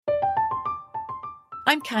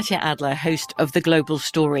I'm Katya Adler, host of The Global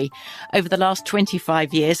Story. Over the last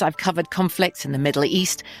 25 years, I've covered conflicts in the Middle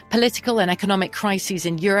East, political and economic crises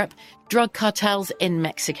in Europe, drug cartels in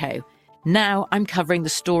Mexico. Now I'm covering the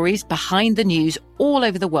stories behind the news all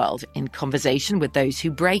over the world in conversation with those who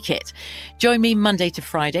break it. Join me Monday to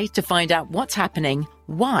Friday to find out what's happening,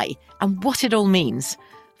 why, and what it all means.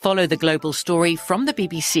 Follow The Global Story from the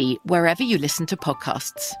BBC wherever you listen to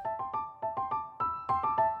podcasts.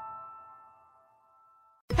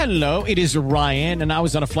 Hello, it is Ryan, and I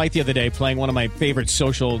was on a flight the other day playing one of my favorite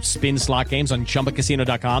social spin slot games on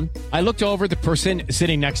ChumbaCasino.com. I looked over at the person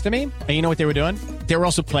sitting next to me, and you know what they were doing? They were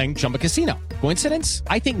also playing Chumba Casino. Coincidence?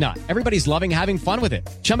 I think not. Everybody's loving having fun with it.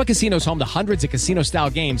 Chumba Casino is home to hundreds of casino-style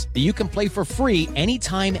games that you can play for free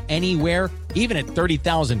anytime, anywhere, even at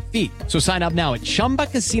 30,000 feet. So sign up now at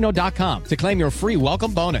ChumbaCasino.com to claim your free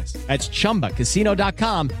welcome bonus. That's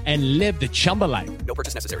ChumbaCasino.com and live the Chumba life. No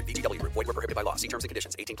purchase necessary. VGW. Void where prohibited by law. See terms and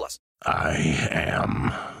conditions. 18+. I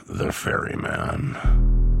am the ferryman.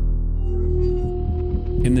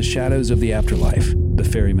 In the shadows of the afterlife, the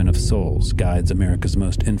Ferryman of Souls guides America's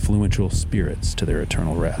most influential spirits to their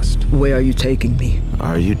eternal rest. Where are you taking me?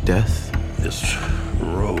 Are you death? This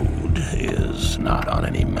road is not on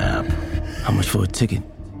any map. How much for a ticket?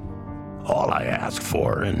 All I ask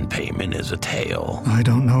for in payment is a tale. I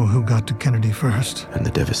don't know who got to Kennedy first. And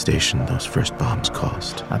the devastation those first bombs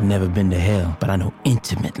caused. I've never been to hell, but I know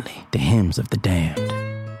intimately the hymns of the damned.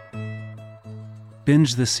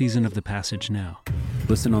 Binge this season of The Passage now.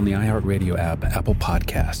 Listen on the iHeartRadio app, Apple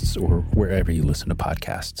Podcasts, or wherever you listen to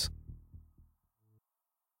podcasts.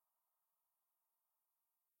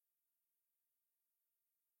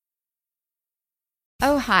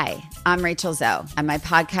 Oh, hi, I'm Rachel Zoe, and my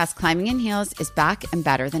podcast, Climbing in Heels, is back and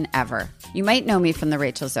better than ever. You might know me from the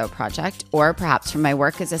Rachel Zoe Project, or perhaps from my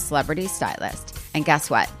work as a celebrity stylist. And guess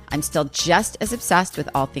what? I'm still just as obsessed with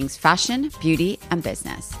all things fashion, beauty, and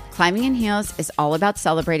business. Climbing in Heels is all about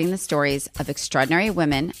celebrating the stories of extraordinary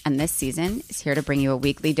women, and this season is here to bring you a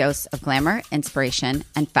weekly dose of glamour, inspiration,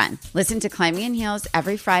 and fun. Listen to Climbing in Heels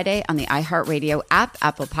every Friday on the iHeartRadio app,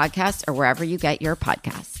 Apple Podcasts, or wherever you get your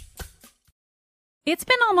podcasts. It's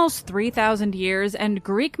been almost 3,000 years, and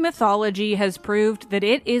Greek mythology has proved that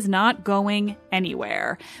it is not going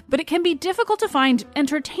anywhere. But it can be difficult to find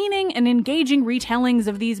entertaining and engaging retellings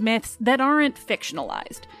of these myths that aren't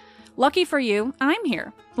fictionalized. Lucky for you, I'm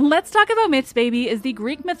here. Let's Talk About Myths, Baby is the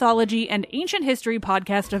Greek mythology and ancient history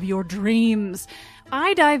podcast of your dreams.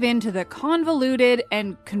 I dive into the convoluted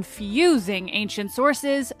and confusing ancient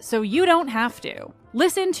sources so you don't have to.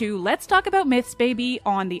 Listen to Let's Talk About Myths, Baby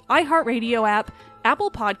on the iHeartRadio app,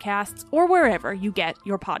 Apple Podcasts, or wherever you get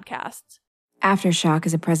your podcasts. Aftershock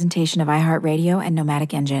is a presentation of iHeartRadio and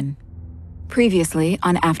Nomadic Engine. Previously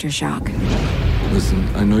on Aftershock. Listen,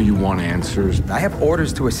 I know you want answers. I have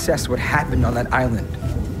orders to assess what happened on that island.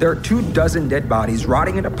 There are 24 dead bodies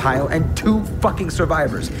rotting in a pile and 2 fucking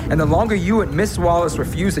survivors. And the longer you and Miss Wallace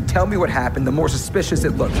refuse to tell me what happened, the more suspicious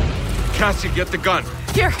it looks. Cassie, get the gun.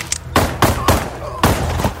 Here.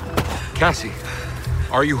 Cassie,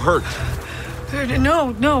 are you hurt?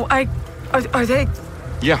 No, Are they?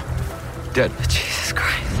 Yeah, dead. Jesus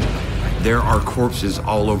Christ. There are corpses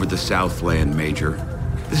all over the Southland, Major.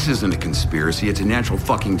 This isn't a conspiracy, it's a natural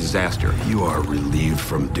fucking disaster. You are relieved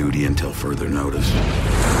from duty until further notice.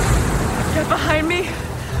 Get behind me.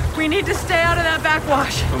 We need to stay out of that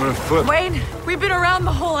backwash. I'm on foot. Wayne, we've been around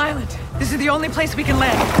the whole island. This is the only place we can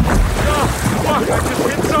land. No, fuck, I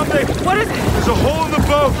just hit something. What is it? There's a hole in the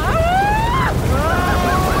boat.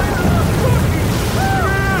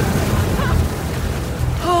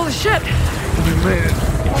 Holy shit! We made it.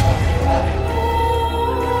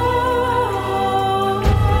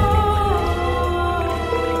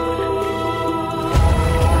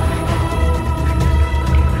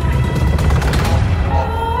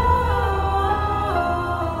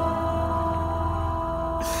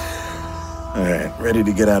 All right, ready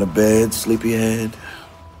to get out of bed, sleepyhead?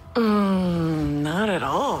 Not at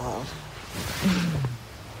all.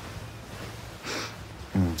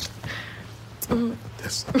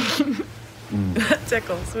 This. That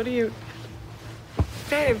tickles. What are you...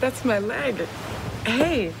 Babe, that's my leg.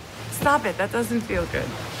 Hey, stop it. That doesn't feel good.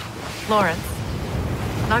 Lawrence,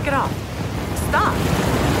 knock it off. Stop.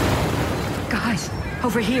 Guys,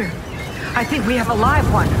 over here. I think we have a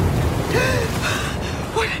live one.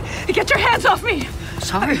 What? Get your hands off me!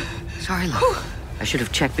 Sorry, love. I should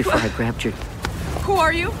have checked before I grabbed you. Who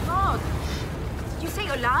are you? Oh, you say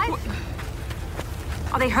you're live?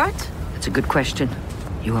 Are they hurt? That's a good question.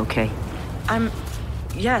 You okay?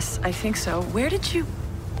 Yes, I think so. Where did you...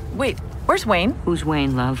 Wait, where's Wayne? Who's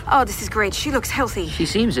Wayne, love? Oh, this is great. She looks healthy. She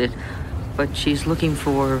seems it. but she's looking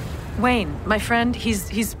for... Wayne, my friend.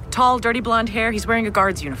 He's tall, dirty blonde hair. He's wearing a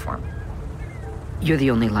guard's uniform. You're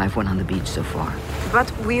the only live one on the beach so far.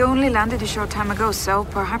 But we only landed a short time ago, so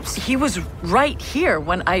perhaps... He was right here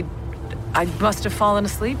when I must have fallen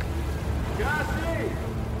asleep.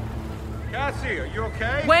 Cassie, are you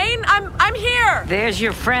okay? Wayne, I'm here! There's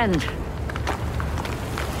your friend.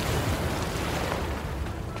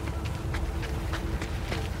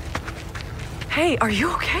 Hey, are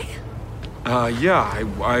you okay? Yeah,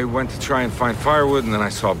 I went to try and find firewood, and then I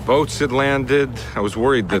saw boats had landed. I was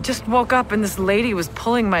worried that... I just woke up and this lady was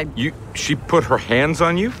pulling my... She put her hands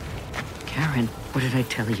on you? Karen, what did I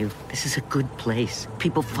tell you? This is a good place.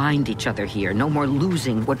 People find each other here. No more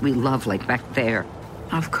losing what we love like back there.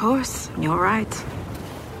 Of course, you're right.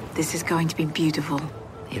 This is going to be beautiful.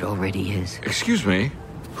 It already is. Excuse me,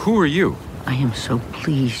 who are you? I am so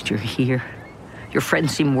pleased you're here. Your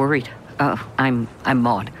friends seem worried. I'm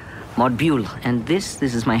Maud. Maud Buell, and this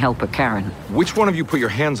is my helper, Karen. Which one of you put your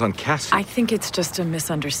hands on Cassie? I think it's just a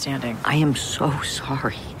misunderstanding. I am so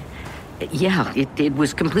sorry. Yeah, it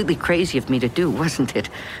was completely crazy of me to do, wasn't it?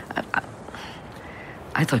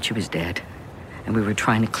 I thought she was dead, and we were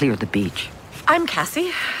trying to clear the beach. I'm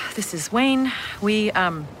Cassie. This is Wayne. We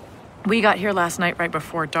got here last night right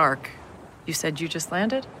before dark. You said you just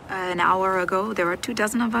landed? An hour ago, there were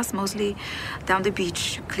 24 of us, mostly down the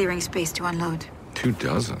beach, clearing space to unload.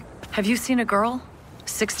 24? Have you seen a girl?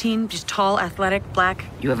 16, just tall, athletic, black.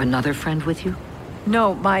 You have another friend with you?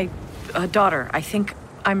 No, my daughter.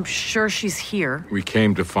 I'm sure she's here. We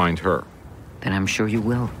came to find her. Then I'm sure you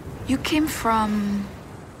will. You came from...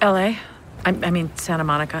 L.A.? I mean, Santa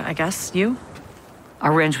Monica, I guess. You?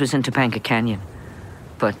 Our ranch was in Topanga Canyon.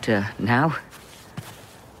 But now,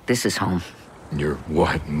 this is home. You're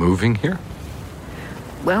what, moving here?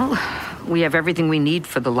 Well, we have everything we need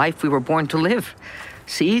for the life we were born to live.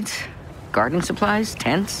 Seeds, gardening supplies,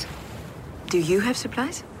 tents. Do you have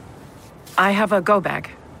supplies? I have a go bag,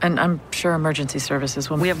 and I'm sure emergency services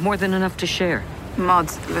will... We have more than enough to share.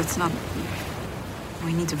 Maud, let's not...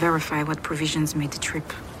 We need to verify what provisions made the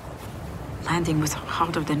trip. Landing was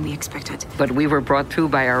harder than we expected. But we were brought through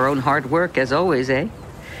by our own hard work, as always, eh?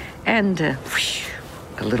 And, a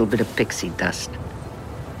little bit of pixie dust.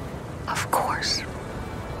 Of course.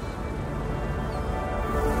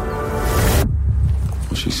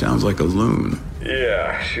 Well, she sounds like a loon.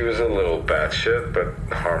 Yeah, she was a little batshit, but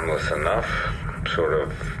harmless enough. Sort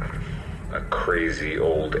of a crazy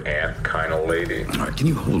old aunt kind of lady. All right, can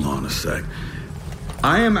you hold on a sec?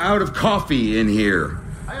 I am out of coffee in here.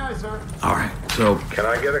 Aye, sir. All right, so... Can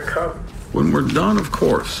I get a cup? When we're done, of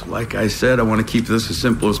course. Like I said, I want to keep this as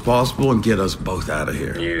simple as possible and get us both out of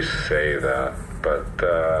here. You say that, but,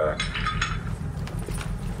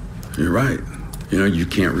 You're right. You know, you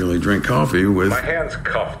can't really drink coffee with... My hand's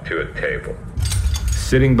cuffed to a table.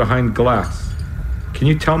 Sitting behind glass. Can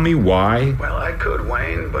you tell me why? Well, I could,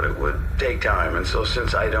 Wayne, but it would take time. And so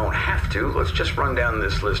since I don't have to, let's just run down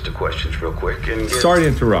this list of questions real quick and get... Sorry to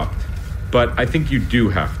interrupt, but I think you do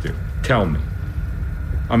have to. Tell me.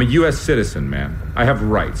 I'm a U.S. citizen, man. I have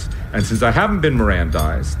rights. And since I haven't been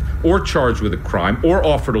Mirandized, or charged with a crime, or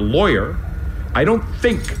offered a lawyer, I don't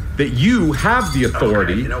think that you have the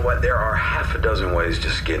authority... Okay, you know what? There are half a dozen ways to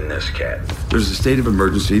skin this cat. There's a state of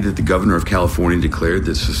emergency that the governor of California declared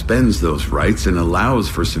that suspends those rights and allows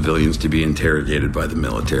for civilians to be interrogated by the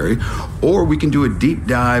military. Or we can do a deep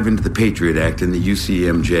dive into the Patriot Act and the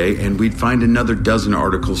UCMJ, and we'd find another dozen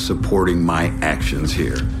articles supporting my actions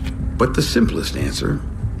here. But the simplest answer,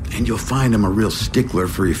 and you'll find I'm a real stickler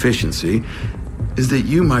for efficiency, is that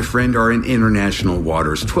you, my friend, are in international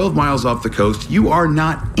waters. 12 miles off the coast, you are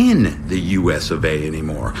not in the U.S. of A.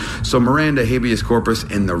 anymore. So Miranda, habeas corpus,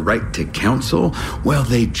 and the right to counsel, well,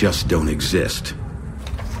 they just don't exist.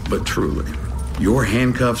 But truly, your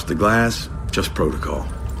handcuffs to glass, just protocol.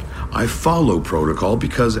 I follow protocol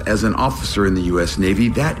because as an officer in the U.S. Navy,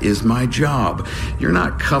 that is my job. You're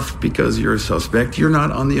not cuffed because you're a suspect. You're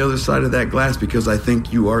not on the other side of that glass because I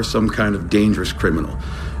think you are some kind of dangerous criminal.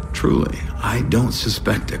 Truly, I don't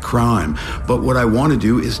suspect a crime, but what I want to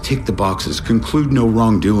do is tick the boxes, conclude no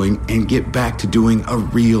wrongdoing, and get back to doing a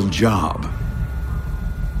real job.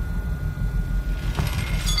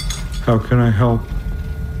 How can I help?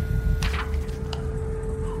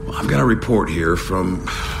 Well, I've got a report here from,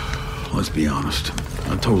 let's be honest,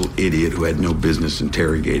 a total idiot who had no business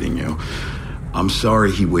interrogating you. I'm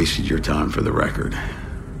sorry he wasted your time for the record,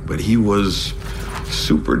 but he was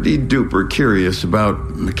super-de-duper curious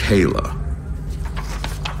about Michaela.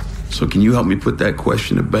 So can you help me put that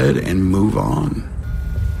question to bed and move on?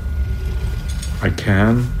 I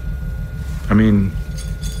can. I mean,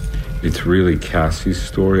 It's really Cassie's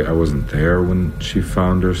story. I wasn't there when she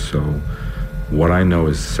found her, so what I know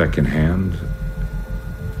is secondhand.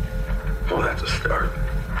 Well, that's a start.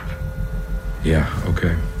 Yeah,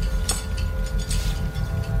 okay.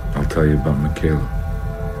 I'll tell you about Michaela.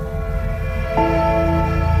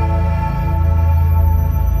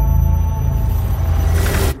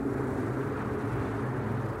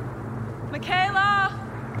 Michaela!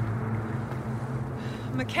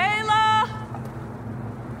 Michaela!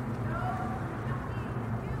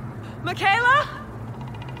 Michaela?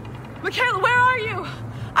 Michaela, where are you?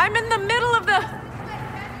 I'm in the middle of the...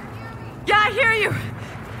 Yeah, I hear you.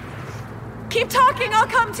 Keep talking, I'll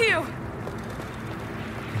come to you.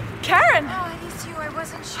 Karen! Oh, it's you, I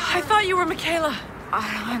wasn't sure. I thought you were Michaela.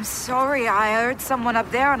 I'm sorry, I heard someone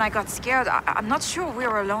up there and I got scared. I'm not sure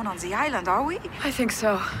we're alone on the island, are we? I think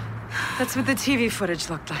so. That's what the TV footage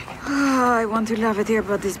looked like. I want to love it here,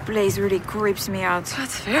 but this place really creeps me out.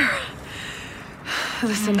 That's fair.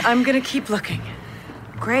 Listen, I'm gonna keep looking.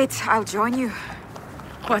 Great, I'll join you.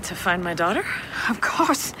 What, to find my daughter? Of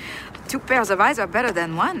course. 2 pairs of eyes are better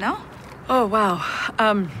than one, no? Oh, wow.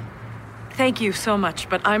 Thank you so much,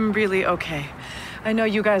 but I'm really okay. I know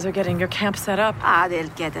you guys are getting your camp set up. They'll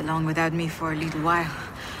get along without me for a little while.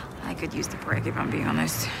 I could use the break if I'm being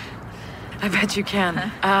honest. I bet you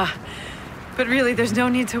can. But really, there's no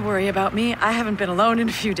need to worry about me. I haven't been alone in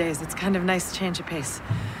a few days. It's kind of nice change of pace.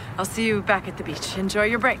 I'll see you back at the beach. Enjoy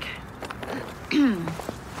your break.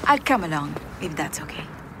 I'll come along, if that's okay.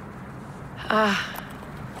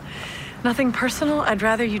 Nothing personal. I'd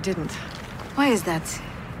rather you didn't. Why is that?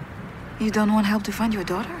 You don't want help to find your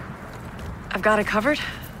daughter? I've got it covered.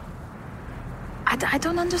 I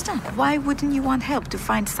don't understand. Why wouldn't you want help to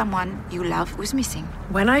find someone you love who's missing?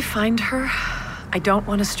 When I find her, I don't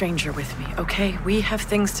want a stranger with me, okay? We have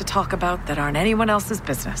things to talk about that aren't anyone else's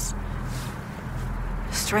business.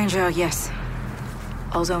 Stranger, yes.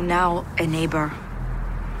 Although now a neighbor.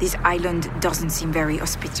 This island doesn't seem very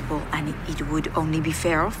hospitable, and it would only be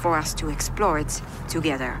fair for us to explore it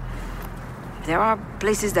together. There are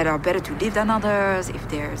places that are better to live than others, if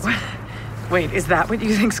there's... Wait, is that what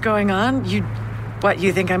you think's going on?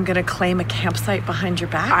 You think I'm gonna claim a campsite behind your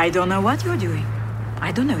back? I don't know what you're doing.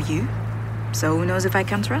 I don't know you. So who knows if I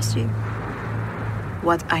can trust you?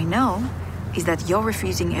 What I know is that you're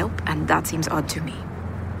refusing help, and that seems odd to me.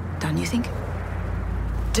 Don't you think?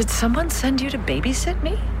 Did someone send you to babysit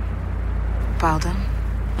me? Pardon?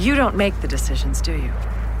 You don't make the decisions, do you?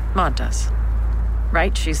 Maud does.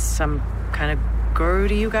 Right? She's some kind of guru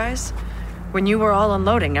to you guys? When you were all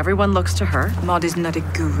unloading, everyone looks to her. Maud is not a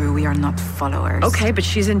guru. We are not followers. Okay, but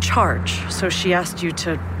she's in charge. So she asked you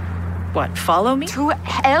to, what, follow me? To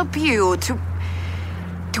help you.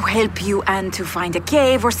 To help you and to find a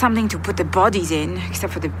cave or something to put the bodies in.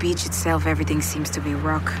 Except for the beach itself, everything seems to be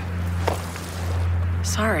rock.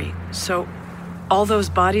 Sorry, so all those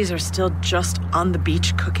bodies are still just on the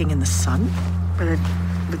beach cooking in the sun?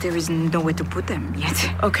 But there is nowhere to put them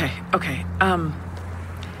yet. Okay.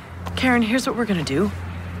 Karen, here's what we're gonna do.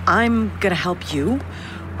 I'm gonna help you.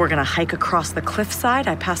 We're gonna hike across the cliffside.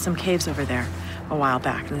 I passed some caves over there a while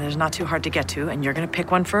back, and they're not too hard to get to, and you're gonna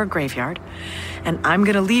pick one for a graveyard. And I'm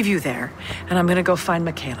gonna leave you there, and I'm gonna go find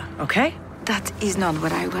Michaela, okay? That is not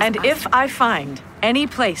what I was... And if I find any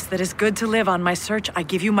place that is good to live on my search, I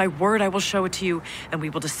give you my word I will show it to you, and we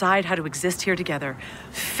will decide how to exist here together,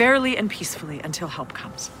 fairly and peacefully, until help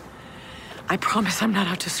comes. I promise I'm not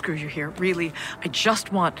out to screw you here, really. I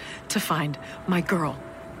just want to find my girl.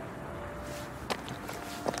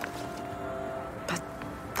 But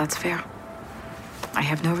that's fair. I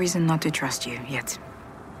have no reason not to trust you, yet.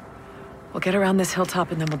 We'll get around this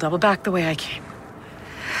hilltop, and then we'll double back the way I came.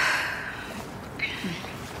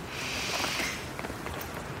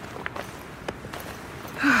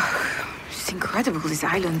 It's incredible this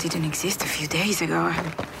island didn't exist a few days ago.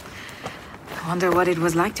 I wonder what it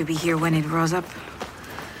was like to be here when it rose up.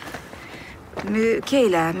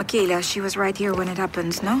 Michaela, she was right here when it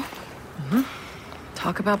happened, no? Mm-hmm.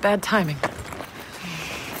 Talk about bad timing.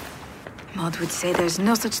 Maud would say there's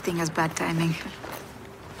no such thing as bad timing.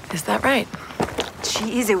 Is that right?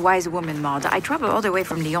 She is a wise woman, Maud. I traveled all the way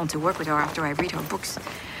from Lyon to work with her after I read her books.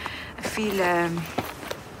 I feel like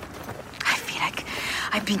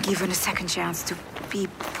I've been given a second chance to be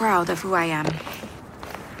proud of who I am.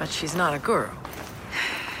 But she's not a guru.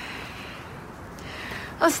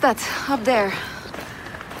 What's that? Up there.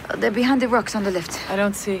 They're behind the rocks on the left. I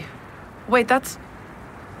don't see. Wait, that's...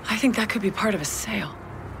 I think that could be part of a sail.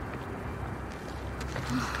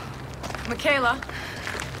 Michaela?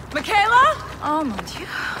 Michaela? Oh, mon Dieu.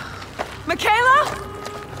 Michaela?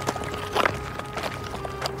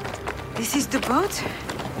 This is the boat?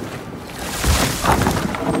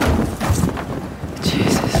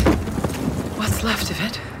 of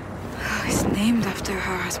it. It's named after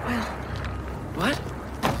her as well. What?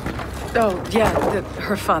 Oh, yeah,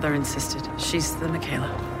 her father insisted. She's the Michaela.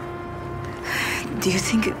 Do you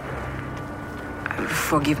think...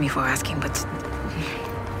 Forgive me for asking, but...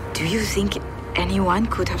 Do you think anyone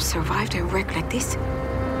could have survived a wreck like this?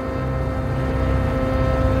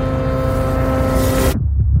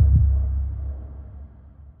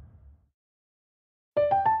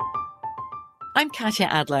 I'm Katya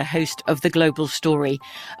Adler, host of The Global Story.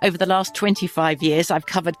 Over the last 25 years, I've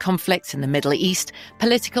covered conflicts in the Middle East,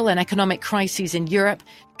 political and economic crises in Europe,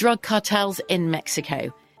 drug cartels in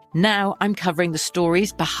Mexico. Now I'm covering the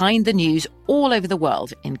stories behind the news all over the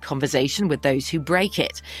world in conversation with those who break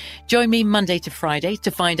it. Join me Monday to Friday to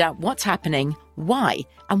find out what's happening, why,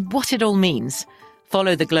 and what it all means.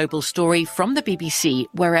 Follow The Global Story from the BBC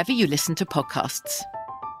wherever you listen to podcasts.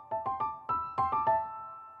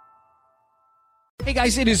 Hey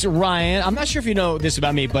guys, it is Ryan. I'm not sure if you know this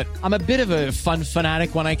about me, but I'm a bit of a fun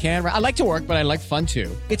fanatic when I can. I like to work, but I like fun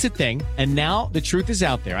too. It's a thing. And now the truth is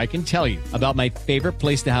out there. I can tell you about my favorite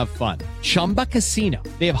place to have fun. Chumba Casino.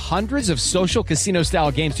 They have hundreds of social casino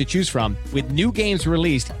style games to choose from with new games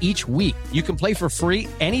released each week. You can play for free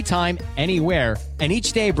anytime, anywhere. And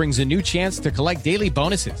each day brings a new chance to collect daily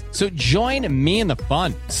bonuses. So join me in the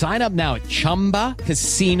fun. Sign up now at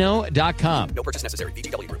ChumbaCasino.com. No purchase necessary.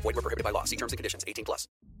 VGW Group. Void where prohibited by law. See terms and conditions. 18+.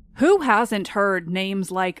 Who hasn't heard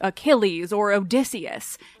names like Achilles or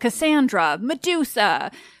Odysseus, Cassandra,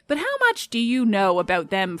 Medusa? But how much do you know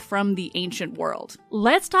about them from the ancient world?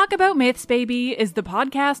 Let's Talk About Myths, Baby is the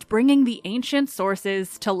podcast bringing the ancient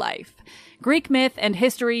sources to life. Greek myth and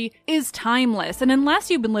history is timeless, and unless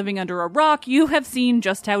you've been living under a rock, you have seen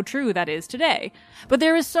just how true that is today. But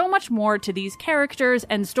there is so much more to these characters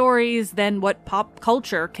and stories than what pop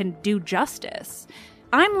culture can do justice.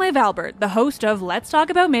 I'm Liv Albert, the host of Let's Talk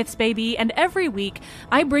About Myths, Baby, and every week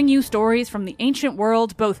I bring you stories from the ancient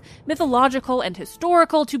world, both mythological and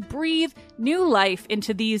historical, to breathe new life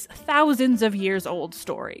into these thousands of years old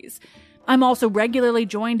stories. I'm also regularly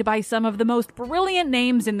joined by some of the most brilliant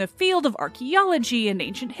names in the field of archaeology and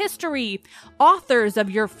ancient history, authors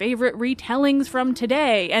of your favorite retellings from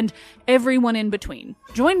today, and everyone in between.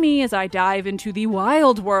 Join me as I dive into the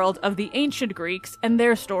wild world of the ancient Greeks and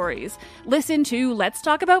their stories. Listen to Let's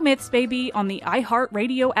Talk About Myths, Baby on the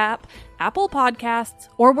iHeartRadio app, Apple Podcasts,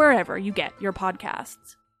 or wherever you get your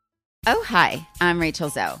podcasts. Oh, hi, I'm Rachel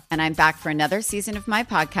Zoe, and I'm back for another season of my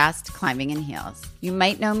podcast, Climbing in Heels. You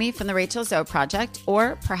might know me from the Rachel Zoe Project,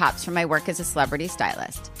 or perhaps from my work as a celebrity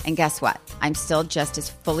stylist. And guess what? I'm still just as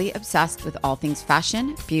fully obsessed with all things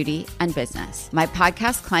fashion, beauty, and business. My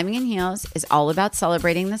podcast, Climbing in Heels, is all about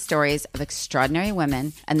celebrating the stories of extraordinary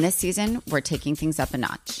women, and this season, we're taking things up a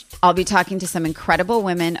notch. I'll be talking to some incredible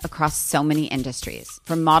women across so many industries,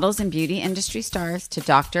 from models and beauty industry stars to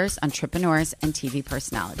doctors, entrepreneurs, and TV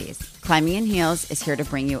personalities. Climbing in Heels is here to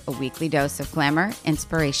bring you a weekly dose of glamour,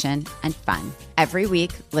 inspiration, and fun. Every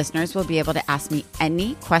week, listeners will be able to ask me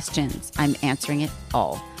any questions. I'm answering it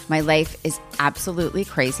all. My life is absolutely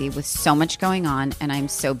crazy with so much going on, and I'm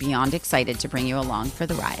so beyond excited to bring you along for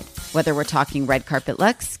the ride. Whether we're talking red carpet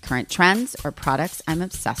looks, current trends, or products I'm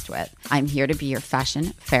obsessed with, I'm here to be your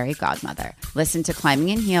fashion fairy godmother. Listen to Climbing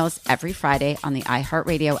in Heels every Friday on the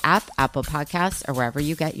iHeartRadio app, Apple Podcasts, or wherever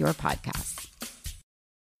you get your podcasts.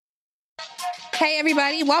 Hey,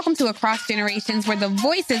 everybody. Welcome to Across Generations, where the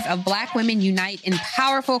voices of Black women unite in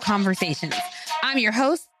powerful conversations. I'm your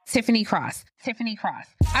host, Tiffany Cross.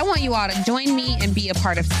 I want you all to join me and be a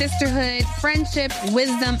part of sisterhood, friendship,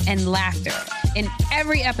 wisdom, and laughter. In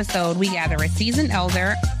every episode, we gather a seasoned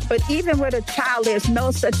elder. But even with a child, there's no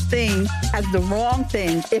such thing as the wrong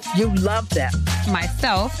thing if you love them.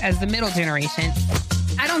 Myself, as the middle generation.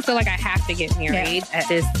 I don't feel like I have to get married at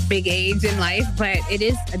this big age in life, but it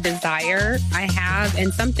is a desire I have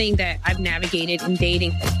and something that I've navigated in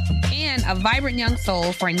dating. And a vibrant young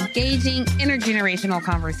soul for engaging intergenerational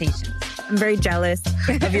conversations. I'm very jealous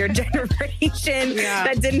of your generation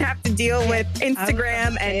that didn't have to deal with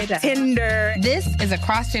Instagram and Tinder. This is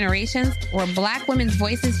Across Generations, where Black women's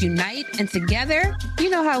voices unite, and together, you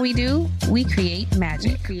know how we do, we create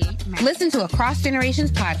magic. Listen to Across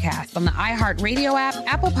Generations podcast on the iHeartRadio app,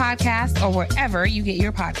 Apple Podcasts, or wherever you get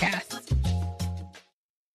your podcasts.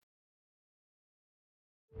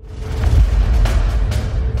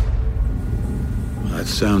 That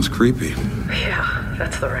sounds creepy. Yeah,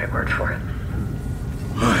 that's the right word for it.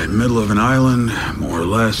 All right, middle of an island, more or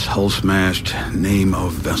less, hull smashed, name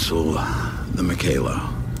of vessel, the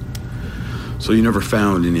Michaela. So you never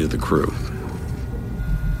found any of the crew?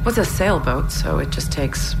 It was a sailboat, so it just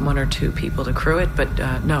takes one or two people to crew it, but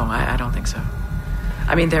no, I don't think so.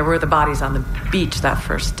 I mean, there were the bodies on the beach that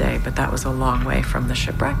first day, but that was a long way from the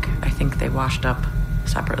shipwreck. I think they washed up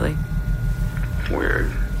separately.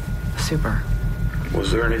 Weird. Super.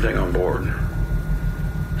 Was there anything on board?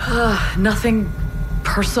 Nothing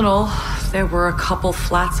personal. There were a couple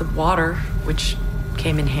flats of water, which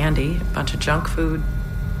came in handy. A bunch of junk food.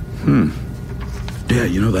 Yeah,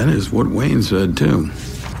 that is what Wayne said, too.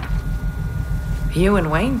 You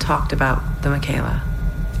and Wayne talked about the Michaela.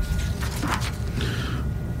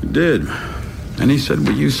 He did. And he said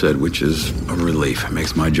what you said, which is a relief. It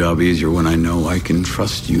makes my job easier when I know I can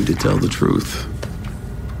trust you to tell the truth.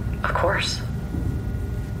 Of course.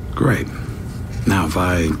 Great. Now, if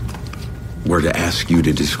I were to ask you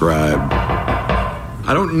to describe...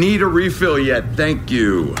 I don't need a refill yet, thank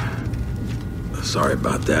you. Sorry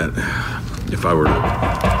about that. If I were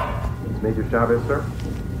to... Major Chavez, sir.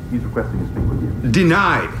 He's requesting to speak with you.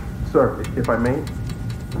 Denied! Sir, if I may,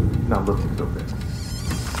 not looking so bad.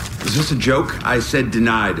 Is this a joke? I said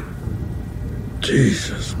denied.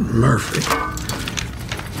 Jesus, Murphy.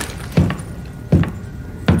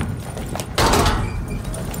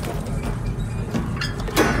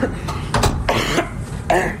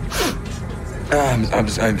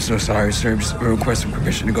 I'm so sorry, sir. I'm just requesting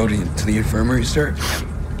permission to go to the infirmary, sir.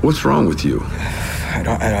 What's wrong with you? I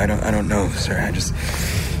don't know, sir.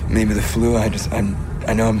 Maybe the flu.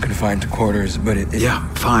 I know I'm confined to quarters, but Yeah,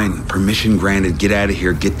 fine. Permission granted. Get out of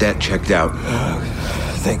here. Get that checked out.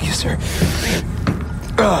 Thank you, sir.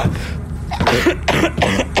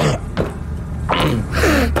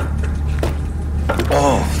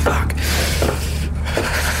 Oh, fuck.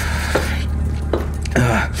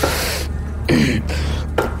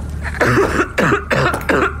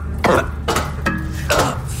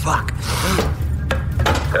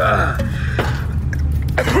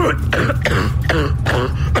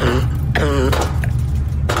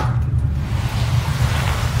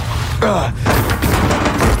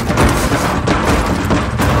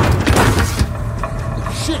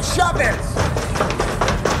 Shit, Chavez!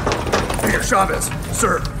 Here, Chavez.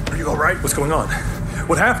 Sir, are you all right? What's going on?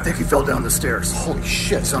 What I happened? think he fell down the stairs. Holy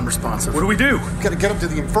shit. He's unresponsive. What do we do? Gotta get him to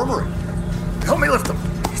the infirmary. Help me lift him.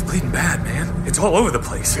 He's bleeding bad, man. It's all over the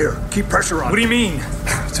place. Here, keep pressure on What do you him. mean?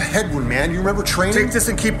 It's a head wound, man. You remember training? Take this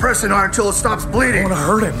and keep pressing on until it stops bleeding. I want to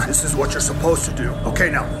hurt him. This is what you're supposed to do. Okay,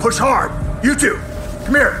 now, push hard. You two,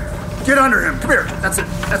 come here. Get under him. Come here. That's it.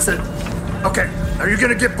 That's it. Okay, now you're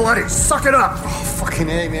gonna get bloody. Suck it up. Oh, fucking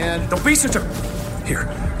A, man. Don't be such a... Here,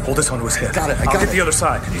 hold this onto his head. Got it. I'll get the other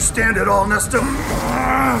side. Can you stand it all, Nesto?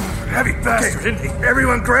 Heavy bastard, isn't he?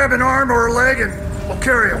 Everyone grab an arm or a leg and we'll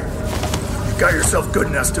carry him. You got yourself good,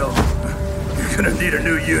 Nesto. You're gonna need a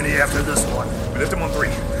new uni after this one. We lift him on 3.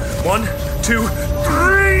 1, 2,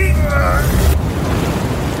 3.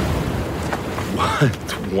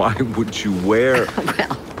 What? Why would you wear...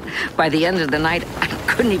 Well, by the end of the night, I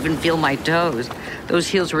couldn't even feel my toes. Those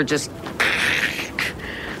heels were just...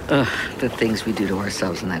 the things we do to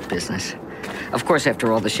ourselves in that business. Of course,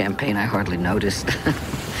 after all the champagne, I hardly noticed.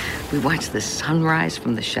 We watched the sunrise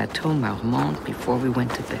from the Chateau Marmont before we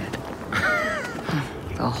went to bed.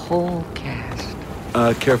 The whole cast.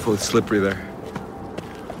 Careful, it's slippery there.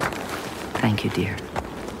 Thank you, dear.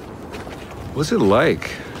 What's it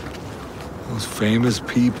like? Those famous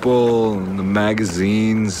people and the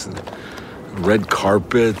magazines, red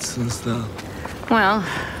carpets and stuff. Well,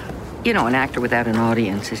 an actor without an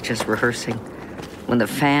audience is just rehearsing. When the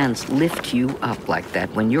fans lift you up like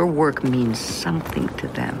that, when your work means something to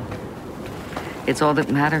them, it's all that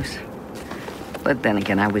matters. But then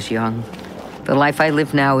again, I was young. The life I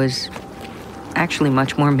live now is actually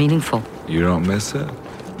much more meaningful. You don't miss it?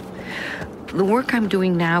 The work I'm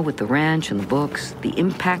doing now with the ranch and the books, the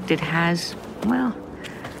impact it has, well,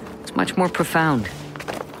 it's much more profound.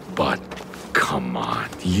 But come on,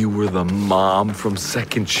 you were the mom from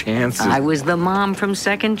Second Chances. I was the mom from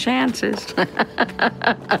Second Chances.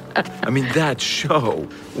 I mean, that show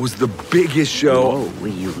was the biggest show. Oh, will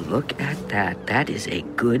you look at that? That is a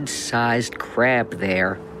good-sized crab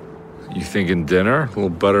there. You thinking dinner? A little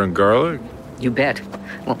butter and garlic? You bet.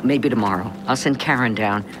 Well, maybe tomorrow. I'll send Karen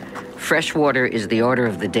down. Fresh water is the order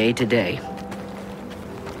of the day today.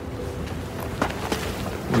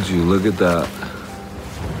 Would you look at that?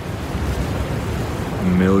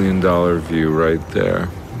 $1 million view right there.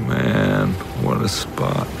 Man, what a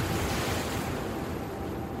spot.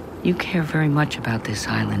 You care very much about this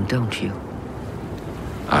island, don't you?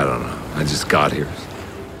 I don't know. I just got here.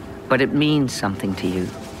 But it means something to you,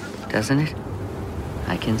 doesn't it?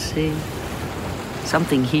 I can see.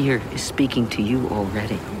 Something here is speaking to you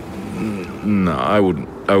already. No, I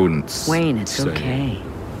wouldn't Wayne, it's say. okay.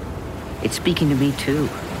 It's speaking to me, too.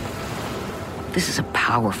 This is a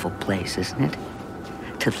powerful place, isn't it?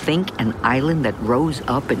 To think an island that rose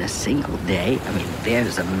up in a single day, I mean,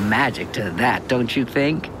 there's a magic to that, don't you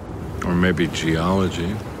think? Or maybe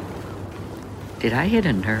geology. Did I hit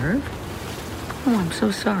a nerve? Oh, I'm so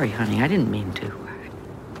sorry, honey. I didn't mean to.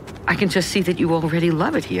 I can just see that you already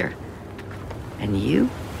love it here. And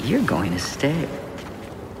you're going to stay.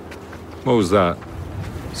 What was that?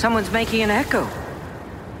 Someone's making an echo.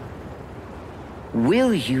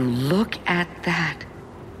 Will you look at that?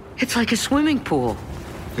 It's like a swimming pool.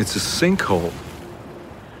 It's a sinkhole.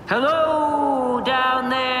 Hello, down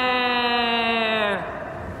there.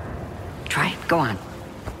 Try it. Go on.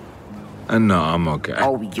 No, I'm okay.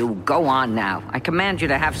 Oh, you go on now. I command you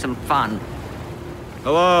to have some fun.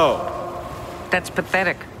 Hello. That's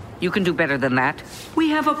pathetic. You can do better than that. We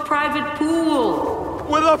have a private pool.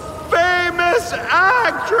 With a famous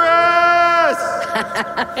actress!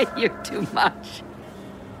 You're too much.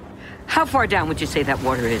 How far down would you say that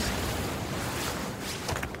water is?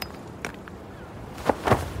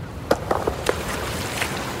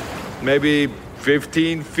 Maybe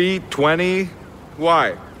 15 feet, 20?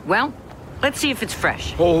 Why? Well, let's see if it's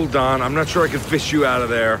fresh. Hold on, I'm not sure I can fish you out of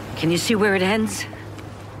there. Can you see where it ends?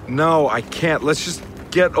 No, I can't. Let's just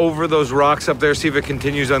get over those rocks up there, see if it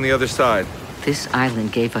continues on the other side. This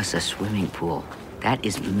island gave us a swimming pool. That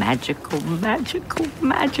is magical, magical,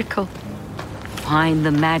 magical. Find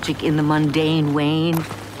the magic in the mundane, Wayne.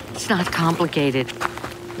 It's not complicated.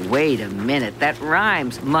 Wait a minute, that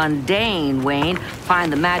rhymes. Mundane, Wayne.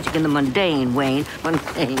 Find the magic in the mundane, Wayne.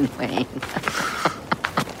 Mundane, Wayne.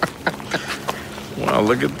 Wow,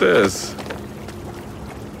 look at this.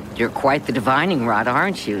 You're quite the divining rod,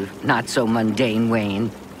 aren't you? Not so mundane,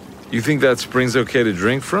 Wayne. You think that spring's okay to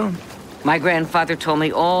drink from? My grandfather told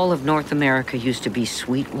me all of North America used to be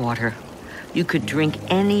sweet water. You could drink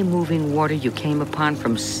any moving water you came upon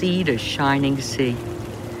from sea to shining sea.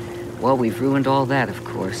 Well, we've ruined all that, of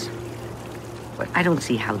course. But I don't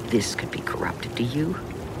see how this could be corrupted, do you?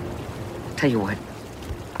 Tell you what,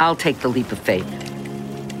 I'll take the leap of faith.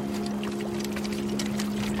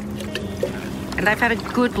 And I've had a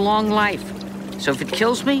good, long life. So if it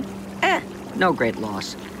kills me, no great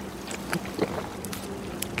loss.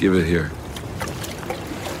 Give it here.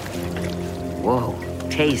 Whoa,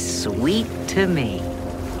 tastes sweet to me.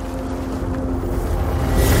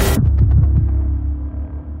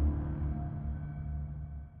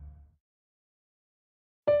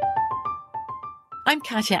 I'm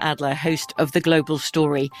Katya Adler, host of The Global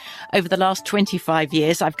Story. Over the last 25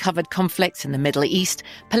 years, I've covered conflicts in the Middle East,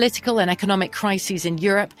 political and economic crises in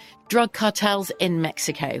Europe, drug cartels in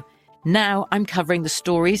Mexico. Now I'm covering the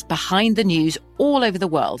stories behind the news all over the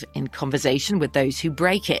world in conversation with those who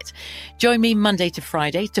break it. Join me Monday to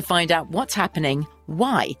Friday to find out what's happening,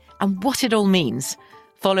 why, and what it all means.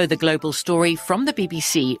 Follow The Global Story from the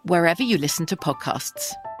BBC wherever you listen to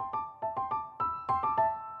podcasts.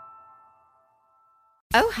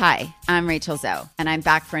 Oh, hi, I'm Rachel Zoe, and I'm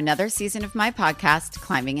back for another season of my podcast,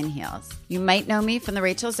 Climbing in Heels. You might know me from the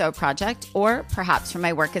Rachel Zoe Project, or perhaps from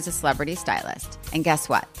my work as a celebrity stylist. And guess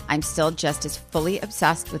what? I'm still just as fully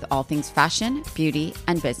obsessed with all things fashion, beauty,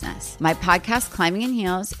 and business. My podcast, Climbing in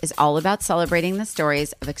Heels, is all about celebrating the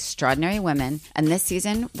stories of extraordinary women, and this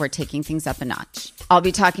season, we're taking things up a notch. I'll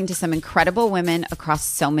be talking to some incredible women across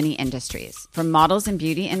so many industries, from models and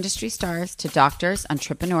beauty industry stars to doctors,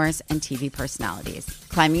 entrepreneurs, and TV personalities.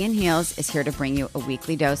 Climbing in Heels is here to bring you a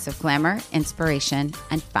weekly dose of glamour, inspiration,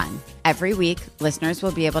 and fun. Every week, listeners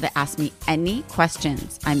will be able to ask me any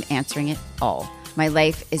questions. I'm answering it all. My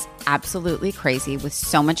life is absolutely crazy with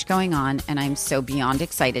so much going on, and I'm so beyond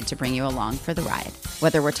excited to bring you along for the ride.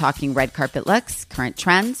 Whether we're talking red carpet looks, current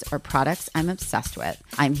trends, or products I'm obsessed with,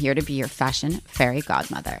 I'm here to be your fashion fairy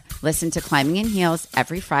godmother. Listen to Climbing in Heels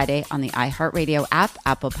every Friday on the iHeartRadio app,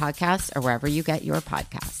 Apple Podcasts, or wherever you get your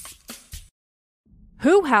podcasts.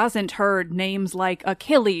 Who hasn't heard names like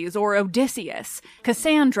Achilles or Odysseus,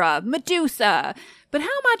 Cassandra, Medusa? But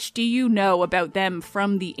how much do you know about them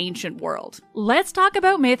from the ancient world? Let's Talk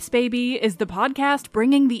About Myths, Baby is the podcast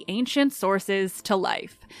bringing the ancient sources to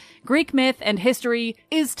life. Greek myth and history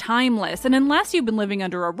is timeless, and unless you've been living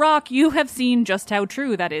under a rock, you have seen just how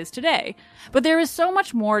true that is today. But there is so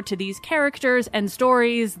much more to these characters and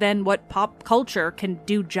stories than what pop culture can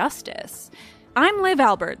do justice. I'm Liv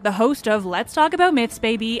Albert, the host of Let's Talk About Myths,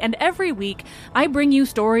 Baby, and every week I bring you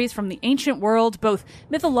stories from the ancient world, both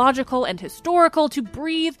mythological and historical, to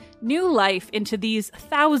breathe new life into these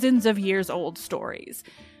thousands of years old stories.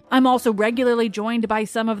 I'm also regularly joined by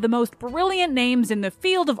some of the most brilliant names in the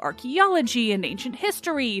field of archaeology and ancient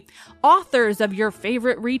history, authors of your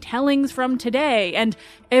favorite retellings from today, and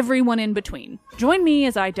everyone in between. Join me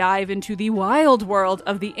as I dive into the wild world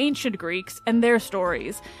of the ancient Greeks and their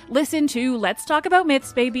stories. Listen to Let's Talk About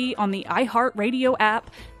Myths, Baby on the iHeartRadio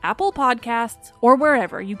app, Apple Podcasts, or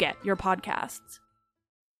wherever you get your podcasts.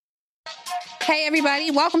 Hey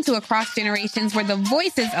everybody, welcome to Across Generations, where the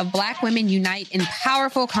voices of Black women unite in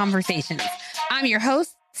powerful conversations. I'm your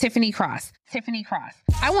host, Tiffany Cross.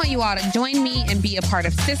 I want you all to join me and be a part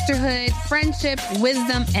of sisterhood, friendship,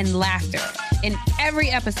 wisdom, and laughter. In every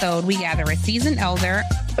episode, we gather a seasoned elder.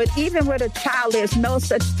 But even with a child, there's no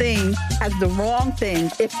such thing as the wrong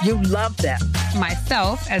thing if you love them.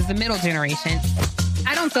 Myself, as the middle generation.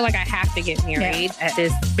 I don't feel like I have to get married at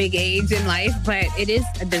this big age in life, but it is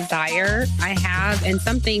a desire I have and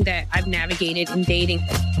something that I've navigated in dating.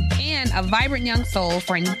 And a vibrant young soul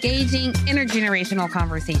for engaging intergenerational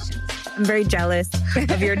conversations. I'm very jealous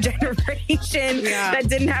of your generation that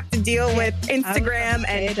didn't have to deal with Instagram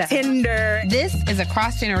and Tinder. This is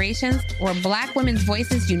Across Generations, where Black women's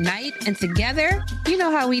voices unite, and together, you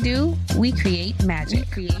know how we do, we create magic.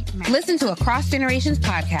 Listen to Across Generations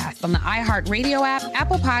podcast on the iHeartRadio app,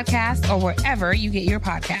 Apple Podcasts, or wherever you get your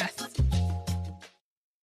podcasts.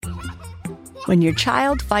 When your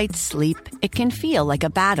child fights sleep, it can feel like a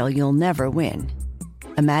battle you'll never win.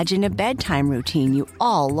 Imagine a bedtime routine you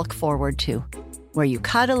all look forward to, where you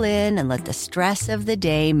cuddle in and let the stress of the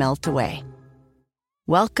day melt away.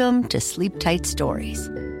 Welcome to Sleep Tight Stories,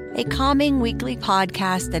 a calming weekly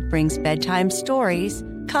podcast that brings bedtime stories,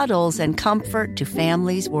 cuddles, and comfort to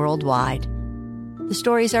families worldwide. The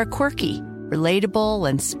stories are quirky, relatable,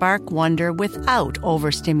 and spark wonder without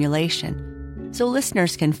overstimulation, so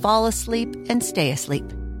listeners can fall asleep and stay asleep.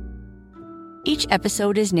 Each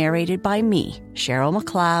episode is narrated by me, Cheryl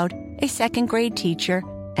McLeod, a second-grade teacher,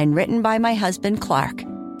 and written by my husband, Clark,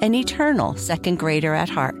 an eternal second grader at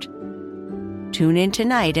heart. Tune in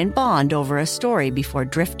tonight and bond over a story before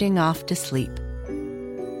drifting off to sleep.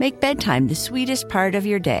 Make bedtime the sweetest part of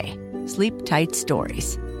your day. Sleep Tight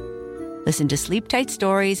Stories. Listen to Sleep Tight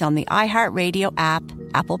Stories on the iHeartRadio app,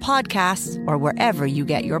 Apple Podcasts, or wherever you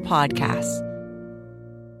get your podcasts.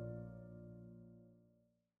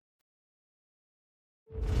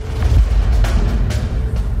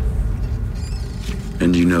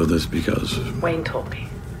 And you know this because? Wayne told me.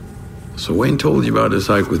 So Wayne told you about his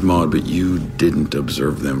hike with Maud, but you didn't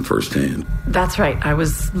observe them firsthand. That's right. I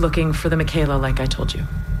was looking for the Michaela like I told you.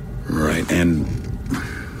 Right, and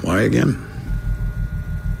why again?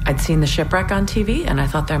 I'd seen the shipwreck on TV, and I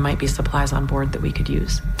thought there might be supplies on board that we could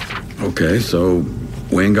use. Okay, so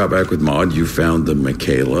Wayne got back with Maud, you found the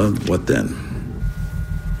Michaela. What then?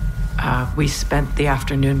 We spent the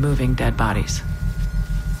afternoon moving dead bodies.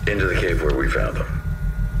 Into the cave where we found them.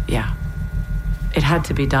 Yeah. It had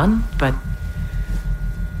to be done, but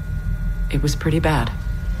it was pretty bad.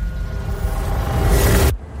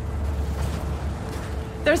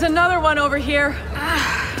 There's another one over here.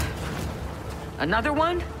 Another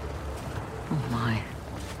one? Oh my.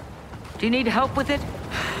 Do you need help with it?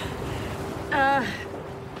 Yeah,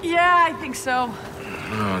 I think so.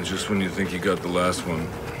 Oh, just when you think you got the last one.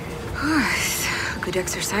 Good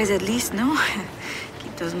exercise at least, no?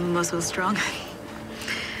 Keep those muscles strong.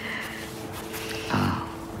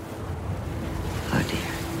 Oh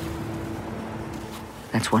dear.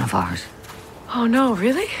 That's one of ours. Oh no,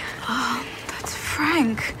 really? Oh, that's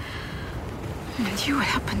Frank. And you, what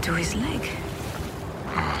happened to his leg?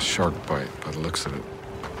 Shark bite, by the looks of it.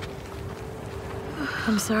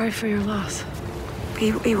 I'm sorry for your loss.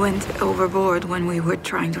 He went overboard when we were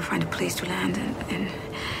trying to find a place to land, and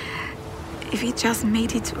if he just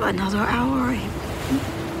made it to another hour,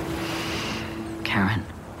 Karen,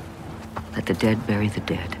 let the dead bury the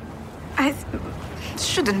dead.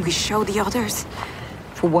 Shouldn't we show the others?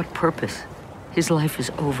 For what purpose? His life is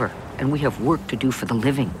over, and we have work to do for the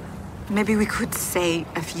living. Maybe we could say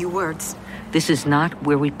a few words. This is not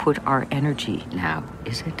where we put our energy now,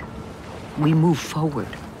 is it? We move forward.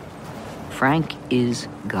 Frank is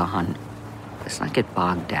gone. Let's not get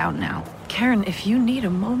bogged down now. Karen, if you need a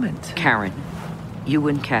moment... Karen, you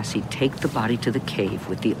and Cassie take the body to the cave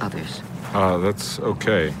with the others. That's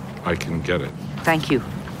okay. I can get it. Thank you,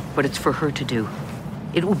 but it's for her to do.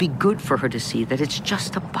 It will be good for her to see that it's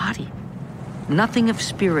just a body. Nothing of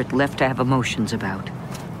spirit left to have emotions about.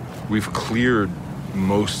 We've cleared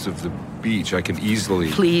most of the beach. I can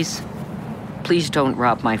easily... Please. Please don't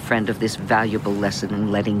rob my friend of this valuable lesson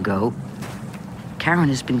in letting go. Karen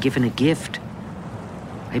has been given a gift.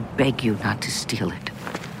 I beg you not to steal it.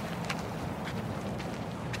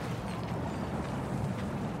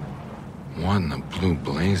 What in the blue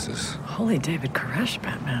blazes? Holy David Koresh,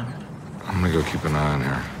 Batman. I'm gonna go keep an eye on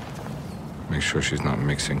her. Make sure she's not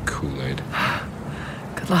mixing Kool-Aid.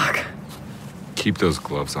 Good luck. Keep those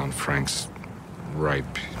gloves on Frank's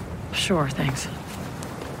ripe. Sure, thanks.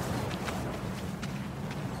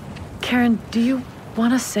 Karen, do you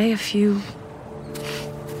want to say a few...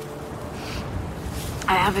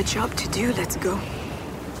 I have a job to do. Let's go.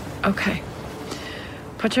 Okay.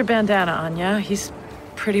 Put your bandana on, yeah? He's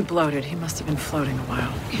pretty bloated. He must have been floating a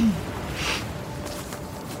while.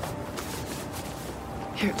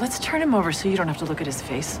 Here, let's turn him over so you don't have to look at his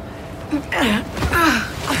face.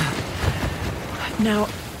 Now,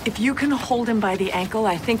 if you can hold him by the ankle,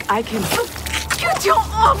 I think I can...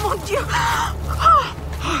 Oh, mon Dieu!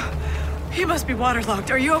 He must be waterlogged.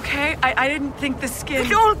 Are you okay? I didn't think the skin...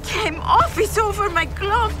 It all came off. It's over my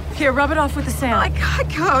glove. Here, rub it off with the sand. I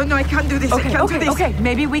can't. No, I can't do this. Okay, I can't do this. Okay.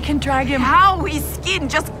 Maybe we can drag him... How his skin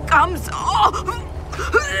just comes off.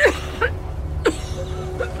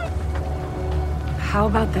 How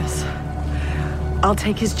about this? I'll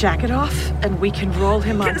take his jacket off, and we can roll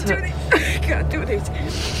him onto... I can't do this.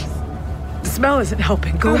 The smell isn't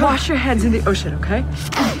helping. Go wash your hands in the ocean, okay?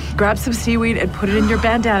 Grab some seaweed and put it in your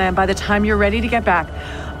bandana, and by the time you're ready to get back,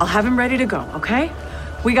 I'll have him ready to go, okay?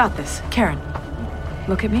 We got this. Karen,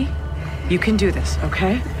 look at me. You can do this,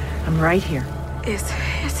 okay? I'm right here. Yes.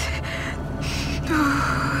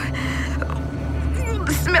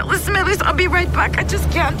 The smell is... I'll be right back. I just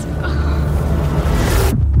can't.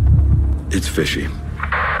 It's fishy.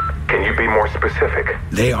 Can you be more specific?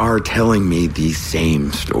 They are telling me the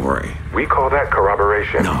same story. We call that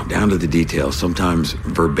corroboration. No, down to the details. Sometimes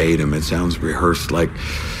verbatim. It sounds rehearsed like...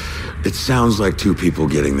 It sounds like two people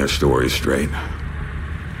getting their stories straight.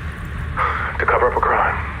 To cover up a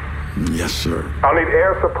crime? Yes, sir. I'll need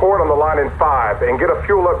air support on the line in 5 and get a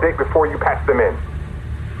fuel update before you patch them in.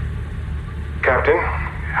 Captain,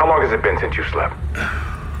 how long has it been since you slept?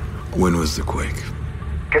 When was the quake?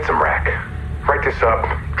 Get some rack. Write this up.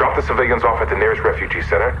 Drop the civilians off at the nearest refugee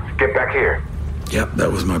center. Get back here. Yep, that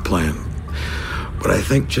was my plan. But I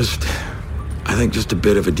think just a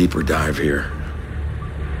bit of a deeper dive here.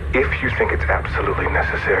 If you think it's absolutely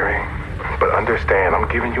necessary. But understand, I'm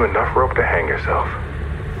giving you enough rope to hang yourself.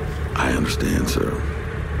 I understand, sir.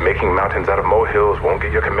 Making mountains out of molehills won't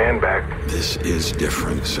get your command back. This is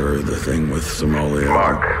different, sir. The thing with Somalia...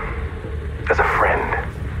 Mark, as a friend,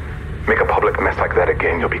 make a public mess like that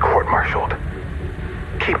again, you'll be court-martialed.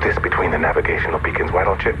 Keep this between the navigational beacons, why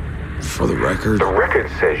don't you? For the record? The record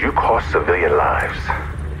says you cost civilian lives.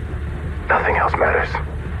 Nothing else matters.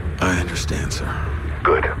 I understand, sir.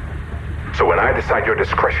 Good. So when I decide your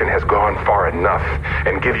discretion has gone far enough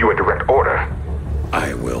and give you a direct order...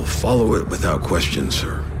 I will follow it without question,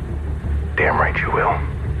 sir. Damn right you will.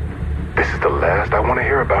 This is the last I want to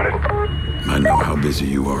hear about it. I know how busy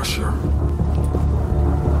you are, sir.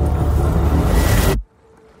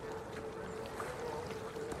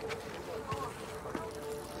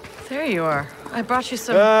 There you are. I brought you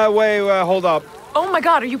some... Wait, hold up. Oh my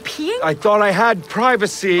God, are you peeing? I thought I had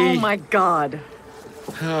privacy. Oh my God.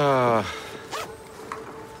 Not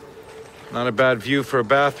a bad view for a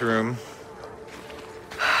bathroom.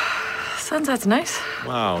 Sunset's nice.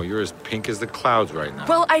 Wow, you're as pink as the clouds right now.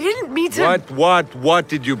 Well, I didn't mean to... What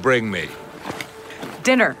did you bring me?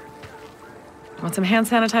 Dinner. Want some hand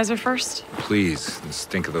sanitizer first? Please, the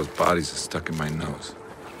stink of those bodies is stuck in my nose.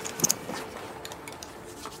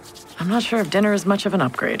 I'm not sure if dinner is much of an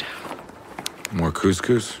upgrade. More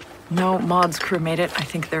couscous? No, Maud's crew made it. I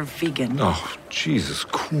think they're vegan. Oh, Jesus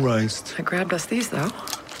Christ. I grabbed us these, though.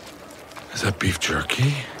 Is that beef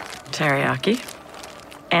jerky? Teriyaki.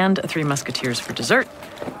 And a Three Musketeers for dessert,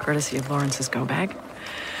 courtesy of Lawrence's go bag.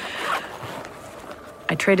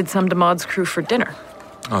 I traded some to Maud's crew for dinner.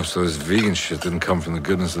 Oh, so this vegan shit didn't come from the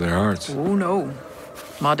goodness of their hearts. Oh, no.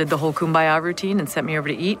 Maud did the whole kumbaya routine and sent me over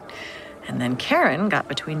to eat. And then Karen got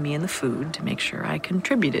between me and the food to make sure I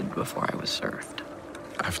contributed before I was served.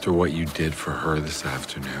 After what you did for her this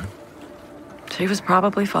afternoon? She was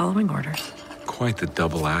probably following orders. Quite the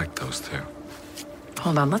double act, those two.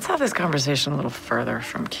 Hold on, let's have this conversation a little further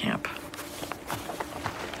from camp.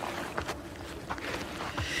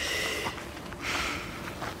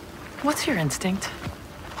 What's your instinct?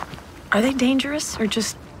 Are they dangerous or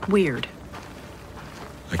just weird?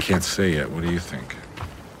 I can't say yet. What do you think?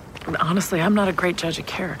 Honestly, I'm not a great judge of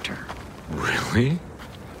character. Really?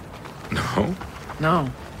 No?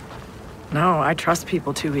 No, I trust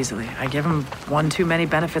people too easily. I give them one too many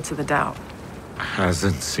benefits of the doubt.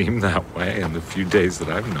 Hasn't seemed that way in the few days that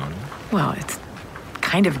I've known you. Well, it's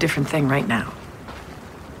kind of a different thing right now.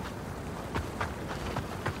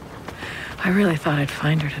 I really thought I'd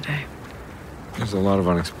find her today. There's a lot of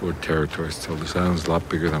unexplored territory still. This island's a lot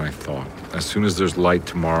bigger than I thought. As soon as there's light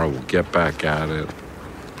tomorrow, we'll get back at it.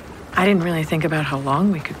 I didn't really think about how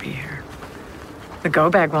long we could be here. The go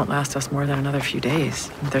bag won't last us more than another few days.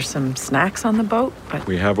 There's some snacks on the boat, but...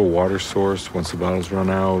 We have a water source once the bottles run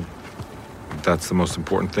out. That's the most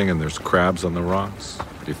important thing, and there's crabs on the rocks.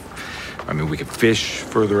 We could fish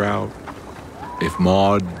further out. If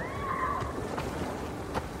Maud...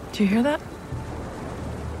 Do you hear that?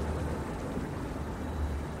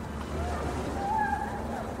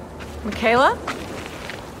 Michaela?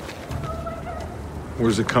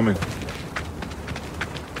 Where's it coming?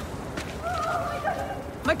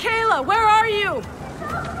 Michaela, where are you?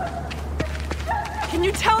 Can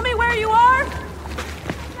you tell me where you are?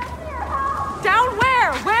 Down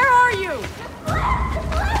where? Where are you?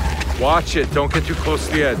 Watch it. Don't get too close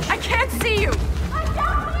to the edge. I can't see you.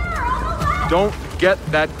 Don't get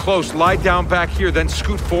that close. Lie down back here, then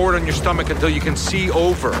scoot forward on your stomach until you can see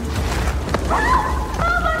over.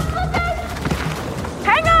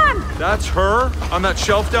 Hang on! That's her on that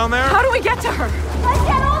shelf down there? How do we get to her? Let's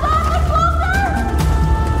get hold on the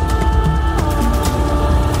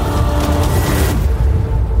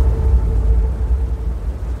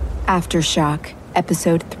closer! Aftershock,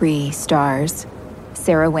 Episode 3 stars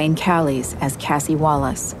Sarah Wayne Callies as Cassie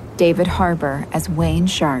Wallace, David Harbour as Wayne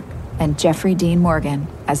Sharp, and Jeffrey Dean Morgan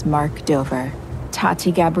as Mark Dover,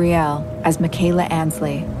 Tati Gabrielle as Michaela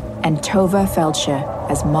Ansley, and Tova Feldsche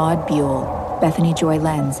as Maud Buell, Bethany Joy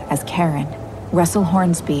Lenz as Karen, Russell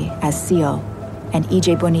Hornsby as Seal, and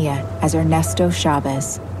EJ Bonilla as Ernesto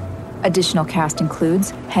Chavez. Additional cast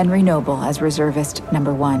includes Henry Noble as Reservist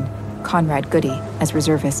Number 1, Conrad Goody as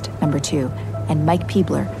Reservist Number 2, and Mike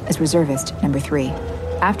Peebler as Reservist Number 3.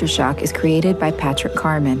 Aftershock is created by Patrick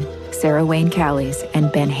Carman, Sarah Wayne Callies,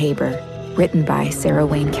 and Ben Haber. Written by Sarah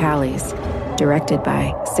Wayne Callies. Directed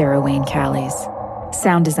by Sarah Wayne Callies.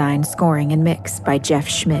 Sound design, scoring, and mix by Jeff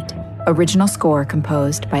Schmidt. Original score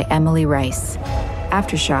composed by Emily Rice.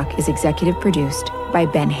 Aftershock is executive produced by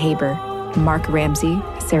Ben Haber, Mark Ramsey,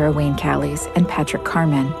 Sarah Wayne Callies, and Patrick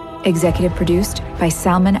Carman. Executive produced by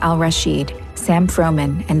Salman Al-Rashid, Sam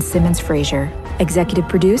Froman, and Simmons Frazier. Executive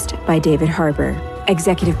produced by David Harbour.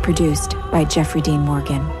 Executive produced by Jeffrey Dean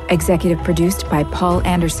Morgan. Executive produced by Paul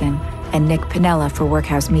Anderson and Nick Piniella for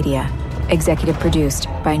Workhouse Media. Executive produced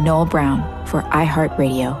by Noel Brown for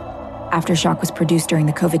iHeartRadio. Aftershock was produced during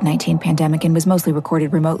the COVID-19 pandemic and was mostly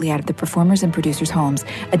recorded remotely out of the performers' and producers' homes.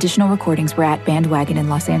 Additional recordings were at Bandwagon in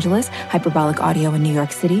Los Angeles, Hyperbolic Audio in New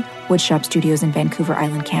York City, Woodshop Studios in Vancouver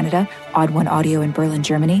Island, Canada, Odd One Audio in Berlin,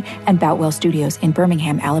 Germany, and Boutwell Studios in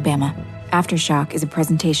Birmingham, Alabama. Aftershock is a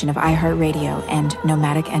presentation of iHeartRadio and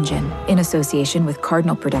Nomadic Engine in association with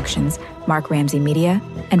Cardinal Productions, Mark Ramsey Media,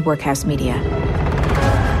 and Workhouse Media.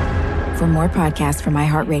 For more podcasts from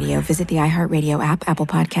iHeartRadio, visit the iHeartRadio app, Apple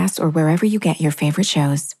Podcasts, or wherever you get your favorite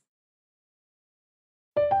shows.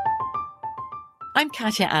 I'm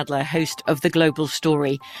Katya Adler, host of The Global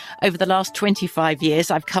Story. Over the last 25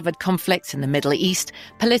 years, I've covered conflicts in the Middle East,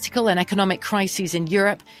 political and economic crises in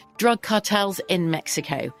Europe, drug cartels in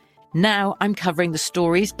Mexico. Now I'm covering the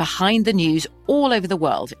stories behind the news all over the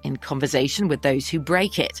world in conversation with those who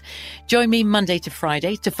break it. Join me Monday to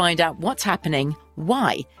Friday to find out what's happening,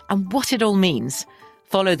 why, and what it all means.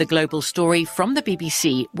 Follow The Global Story from the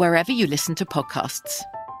BBC wherever you listen to podcasts.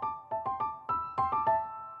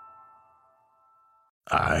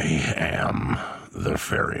 I am the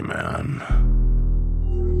ferryman.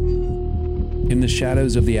 In the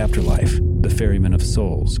shadows of the afterlife, the Ferryman of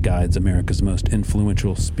Souls guides America's most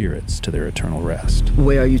influential spirits to their eternal rest.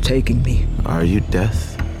 Where are you taking me? Are you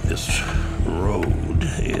death? This road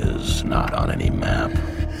is not on any map.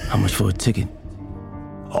 How much for a ticket?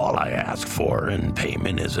 All I ask for in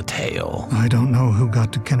payment is a tale. I don't know who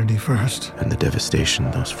got to Kennedy first. And the devastation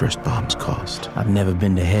those first bombs caused. I've never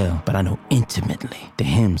been to hell, but I know intimately the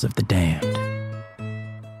hymns of the damned.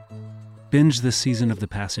 Binge this season of The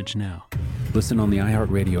Passage now. Listen on the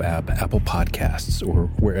iHeartRadio app, Apple Podcasts, or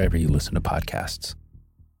wherever you listen to podcasts.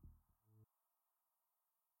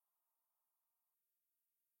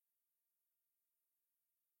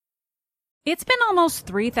 It's been almost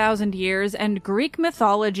 3,000 years, and Greek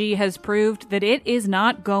mythology has proved that it is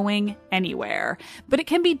not going anywhere. But it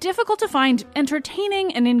can be difficult to find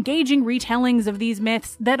entertaining and engaging retellings of these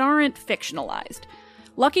myths that aren't fictionalized.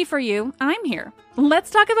 Lucky for you, I'm here.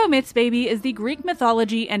 Let's Talk About Myths, Baby is the Greek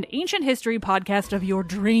mythology and ancient history podcast of your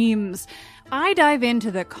dreams. I dive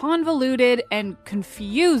into the convoluted and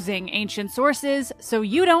confusing ancient sources so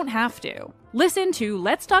you don't have to. Listen to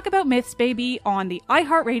Let's Talk About Myths, Baby on the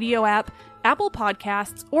iHeartRadio app, Apple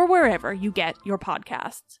Podcasts, or wherever you get your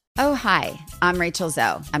podcasts. Oh, hi, I'm Rachel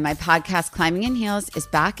Zoe, and my podcast, Climbing in Heels, is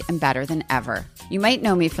back and better than ever. You might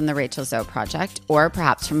know me from the Rachel Zoe Project, or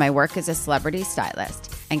perhaps from my work as a celebrity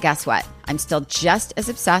stylist. And guess what? I'm still just as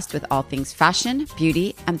obsessed with all things fashion,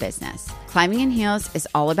 beauty, and business. Climbing in Heels is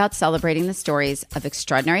all about celebrating the stories of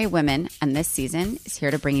extraordinary women, and this season is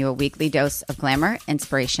here to bring you a weekly dose of glamour,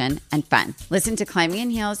 inspiration, and fun. Listen to Climbing in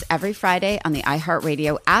Heels every Friday on the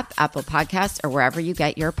iHeartRadio app, Apple Podcasts, or wherever you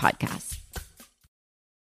get your podcasts.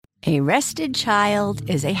 A rested child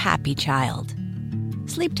is a happy child.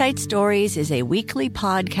 Sleep Tight Stories is a weekly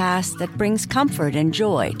podcast that brings comfort and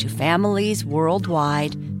joy to families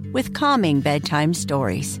worldwide with calming bedtime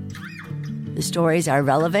stories. The stories are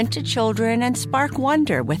relevant to children and spark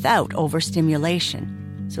wonder without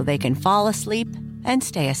overstimulation, so they can fall asleep and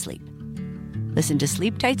stay asleep. Listen to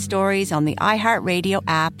Sleep Tight Stories on the iHeartRadio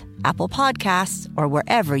app, Apple Podcasts, or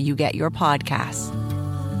wherever you get your podcasts.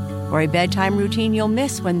 For a bedtime routine you'll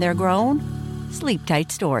miss when they're grown, Sleep Tight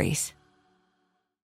Stories.